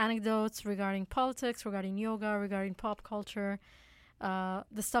like anecdotes regarding politics, regarding yoga, regarding pop culture,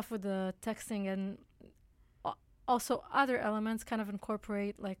 the stuff with the texting, and also other elements kind of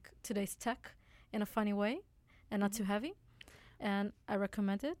incorporate like today's tech in a funny way and not too heavy. And I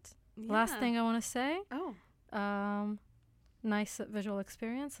recommend it. Yeah. Last thing I want to say. Nice visual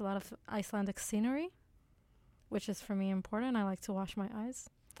experience, a lot of Icelandic scenery, which is for me important. I like to wash my eyes.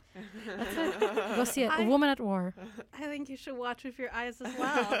 That's it. Go see it. A Woman at War. I think you should watch with your eyes as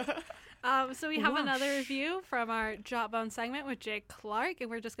well. So we have another review from our Jawbone segment with Jake Clark, and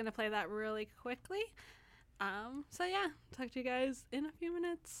we're just going to play that really quickly. So yeah, talk to you guys in a few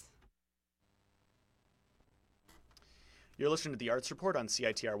minutes. You're listening to the Arts Report on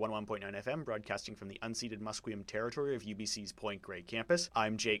CITR 101.9 FM, broadcasting from the unceded Musqueam territory of UBC's Point Grey campus.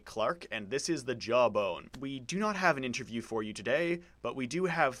 I'm Jake Clark, and this is The Jawbone. We do not have an interview for you today, but we do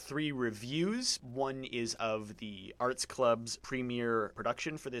have 3 reviews. One is of the Arts Club's premiere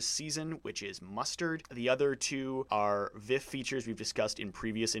production for this season, which is Mustard. The other 2 are VIF features we've discussed in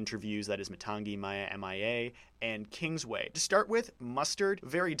previous interviews, that is Matangi Maya MIA and Kingsway. To start with, Mustard,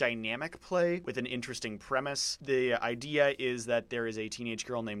 very dynamic play with an interesting premise. The idea is that there is a teenage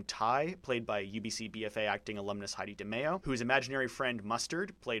girl named Ty, played by UBC BFA acting alumnus Heidi DeMeo, whose imaginary friend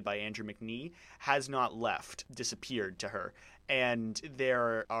Mustard, played by Andrew McNee, has not left, disappeared to her. And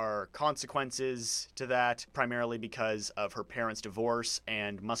there are consequences to that, primarily because of her parents' divorce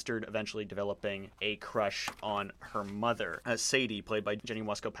and Mustard eventually developing a crush on her mother, Sadie, played by Jenny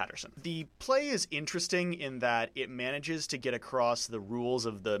Wasco-Patterson. The play is interesting in that it manages to get across the rules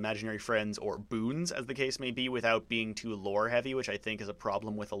of the imaginary friends, or boons, as the case may be, without being too lore-heavy, which I think is a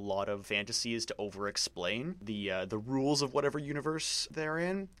problem with a lot of fantasies, to over-explain the rules of whatever universe they're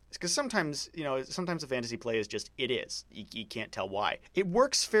in. Because sometimes a fantasy play is just, it is. You can't tell why. It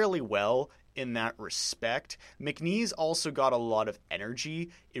works fairly well in that respect. McNee's also got a lot of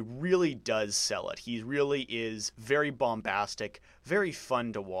energy. It really does sell it. He really is very bombastic, very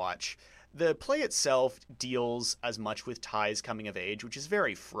fun to watch. The play itself deals as much with Ty's coming of age, which is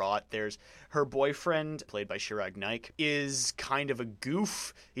very fraught. There's her boyfriend, played by Chirag Naik, is kind of a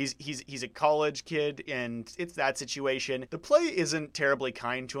goof. He's a college kid, and it's that situation. The play isn't terribly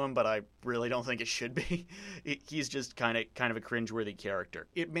kind to him, but I really don't think it should be. He's just kind of a cringeworthy character.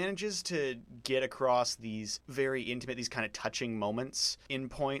 It manages to get across these very intimate, these kind of touching moments in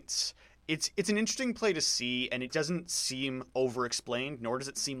points. It's an interesting play to see, and it doesn't seem over-explained, nor does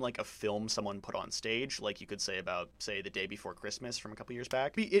it seem like a film someone put on stage, like you could say about, say, The Day Before Christmas from a couple years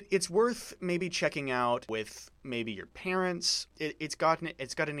back. It's worth maybe checking out with maybe your parents. It's got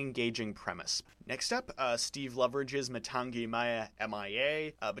an engaging premise. Next up, Steve Loveridge's Matangi Maya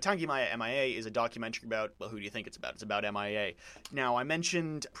MIA. Matangi Maya MIA is a documentary about, well, who do you think it's about? It's about MIA. Now, I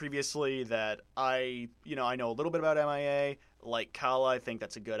mentioned previously that I know a little bit about MIA. Like Kala, I think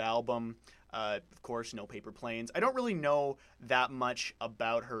that's a good album. Of course, No Paper Planes. I don't really know that much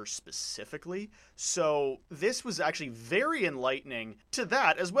about her specifically, so this was actually very enlightening to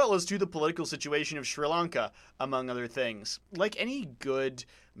that, as well as to the political situation of Sri Lanka, among other things. Like any good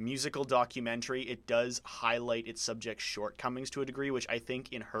musical documentary, it does highlight its subject's shortcomings to a degree, which I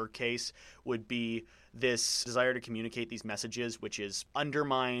think in her case would be this desire to communicate these messages, which is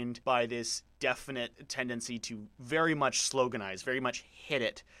undermined by this definite tendency to very much sloganize, very much hit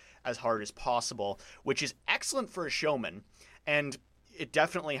it as hard as possible, which is excellent for a showman, and it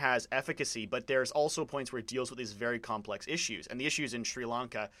definitely has efficacy, but there's also points where it deals with these very complex issues, and the issues in Sri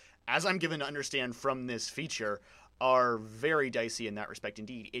Lanka, as I'm given to understand from this feature, are very dicey in that respect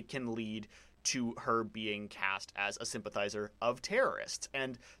indeed. It can lead to her being cast as a sympathizer of terrorists.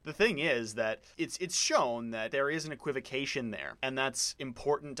 And the thing is that it's shown that there is an equivocation there, and that's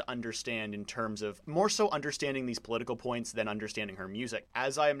important to understand in terms of more so understanding these political points than understanding her music.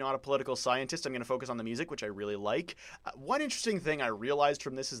 As I am not a political scientist, I'm going to focus on the music, which I really like. One interesting thing I realized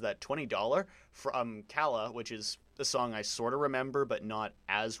from this is that $20 from Kala, which is a song I sort of remember but not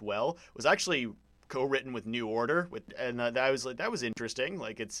as well, was actually co-written with New Order, and that was interesting.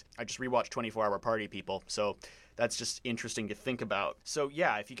 I just rewatched 24-Hour Party, people, so that's just interesting to think about. So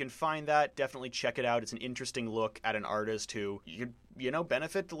yeah, if you can find that, definitely check it out. It's an interesting look at an artist who you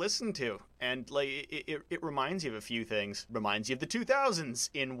benefit to listen to, and it reminds you of a few things. Reminds you of the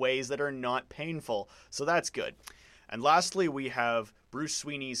 2000s in ways that are not painful, so that's good. And lastly, we have Bruce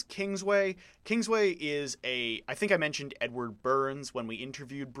Sweeney's Kingsway. Kingsway is I think I mentioned Edward Burns when we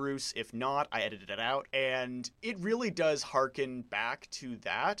interviewed Bruce. If not, I edited it out. And it really does harken back to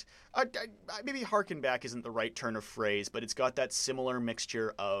that. Maybe harken back isn't the right turn of phrase, but it's got that similar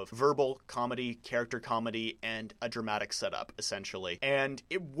mixture of verbal comedy, character comedy, and a dramatic setup, essentially. And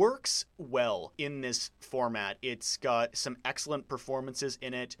it works well in this format. It's got some excellent performances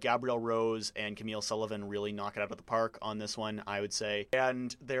in it. Gabrielle Rose and Camille Sullivan really knock it out of the park on this one, I would say.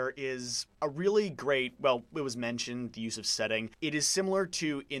 And there is a really great, well, it was mentioned, the use of setting. It is similar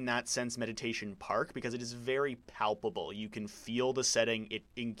to, in that sense, Meditation Park, because it is very palpable. You can feel the setting. It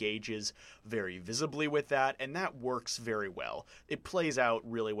engages very visibly with that, and that works very well. It plays out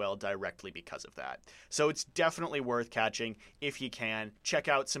really well directly because of that. So it's definitely worth catching if you can. Check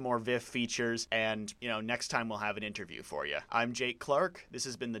out some more VIF features, and, next time we'll have an interview for you. I'm Jake Clark. This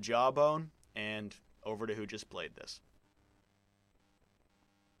has been The Jawbone, and over to who just played this.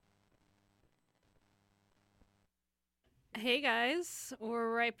 Hey guys,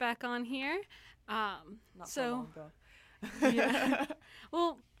 we're right back on here. Not so long ago. Yeah,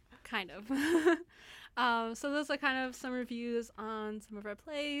 well, kind of. So those are kind of some reviews on some of our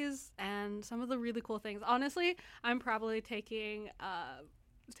plays and some of the really cool things. Honestly, I'm probably taking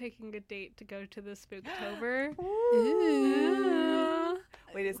a date to go to the Spooktober. Ooh.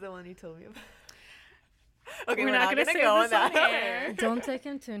 Wait, is the one you told me about? Okay, we're not gonna say go this on on air. Don't take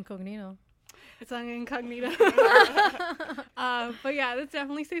him to Incognito. It's on Incognito. But yeah, it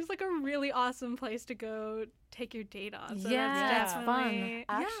definitely seems like a really awesome place to go take your date on. So Yeah, that's fun.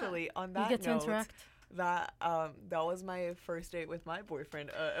 Actually, on that You get to note, interact. that was my first date with my boyfriend.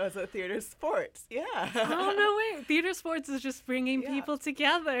 It was at TheatreSports. Yeah. Oh no way! TheatreSports is just bringing people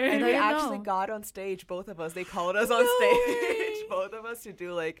together. And they actually got on stage, both of us. They called us on stage, both of us, to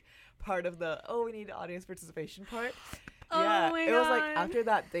do like part of the we need audience participation part. Yeah, my it was like God. after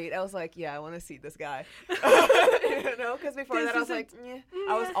that date, I was like, yeah, I want to see this guy. Because before that, I was like,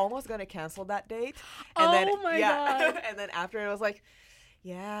 I was almost gonna cancel that date. And then, God! And then after it, I was like,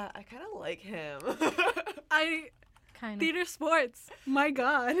 yeah, I kind of like him. TheatreSports. My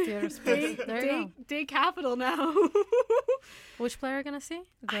God. TheatreSports. There you go. Day capital now. Which player are you gonna see?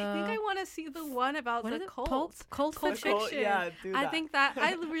 I think I want to see the one about the cult. Cult fiction. Yeah, do I that. think that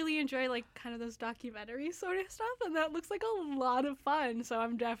I really enjoy like kind of those documentary sort of stuff, and that looks like a lot of fun. So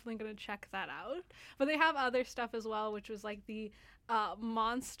I'm definitely gonna check that out. But they have other stuff as well, which was like the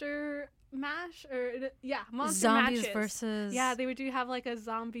monster mash monster zombies matches. versus they would have like a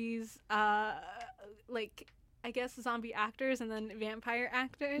zombies like I guess zombie actors and then vampire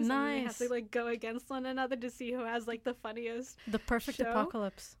actors. Nice. And they have to like go against one another to see who has like the funniest. The perfect show.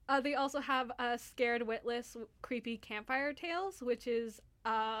 apocalypse. They also have Scared Witless Creepy Campfire Tales, which is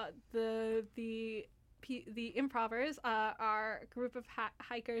the improvers are a group of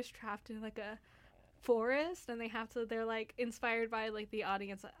hikers trapped in like a forest, and they're like inspired by like the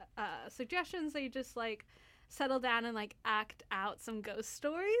audience suggestions. They just like settle down and like act out some ghost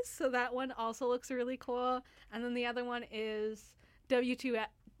stories. So that one also looks really cool. And then the other one is WTF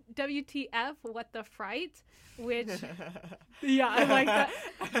What the Fright, which I like that.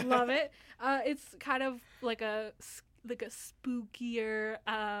 Love it. It's kind of like a spookier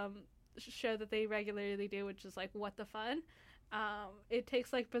show that they regularly do, which is like What the Fun. It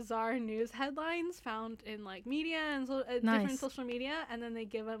takes like bizarre news headlines found in like media and different social media, and then they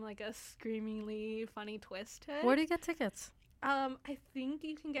give them like a screamingly funny twist to it. Where do you get tickets? I think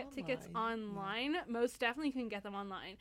you can get tickets online. Most definitely you can get them online.